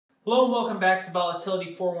Hello and welcome back to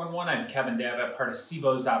Volatility 411. I'm Kevin Davitt, part of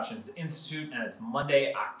CBOE's Options Institute, and it's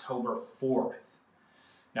Monday, October 4th.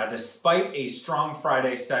 Now, despite a strong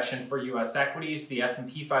Friday session for U.S. equities, the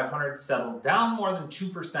S&P 500 settled down more than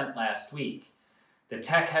 2% last week. The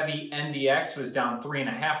tech-heavy NDX was down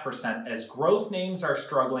 3.5% as growth names are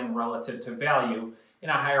struggling relative to value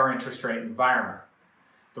in a higher interest rate environment.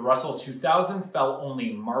 The Russell 2000 fell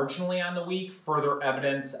only marginally on the week, further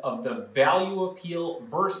evidence of the value appeal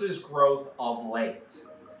versus growth of late.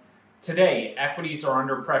 Today, equities are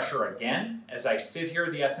under pressure again. As I sit here,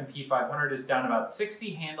 the S&P 500 is down about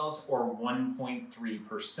 60 handles or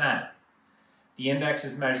 1.3%. The index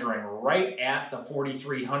is measuring right at the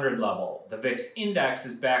 4,300 level. The VIX index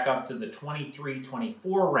is back up to the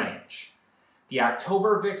 23-24 range. The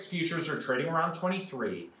October VIX futures are trading around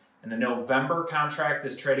 23. And the November contract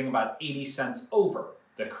is trading about 80 cents over.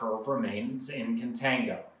 The curve remains in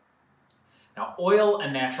contango. Now, oil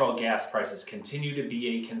and natural gas prices continue to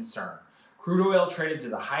be a concern. Crude oil traded to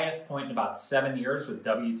the highest point in about 7 years, with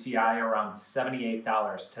WTI around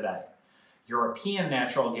 $78 today. European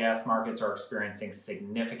natural gas markets are experiencing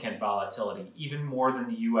significant volatility, even more than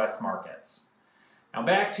the U.S. markets. Now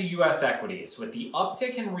back to U.S. equities. With the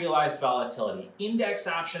uptick in realized volatility, index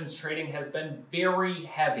options trading has been very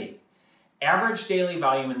heavy. Average daily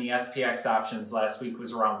volume in the SPX options last week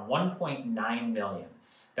was around 1.9 million.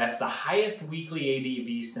 That's the highest weekly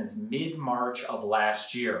ADV since mid-March of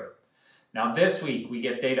last year. Now this week, we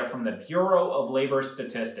get data from the Bureau of Labor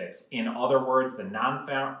Statistics. In other words, the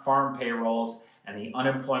non-farm payrolls and the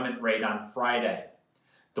unemployment rate on Friday.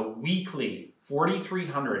 The weekly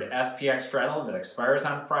 4,300 SPX straddle that expires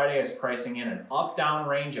on Friday is pricing in an up-down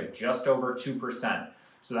range of just over 2%.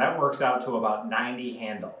 So that works out to about 90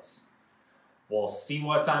 handles. We'll see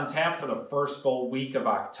what's on tap for the first full week of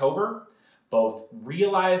October. Both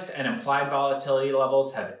realized and implied volatility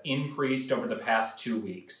levels have increased over the past 2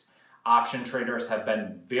 weeks. Option traders have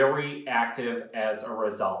been very active as a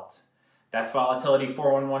result. That's Volatility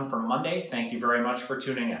 411 for Monday. Thank you very much for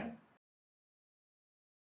tuning in.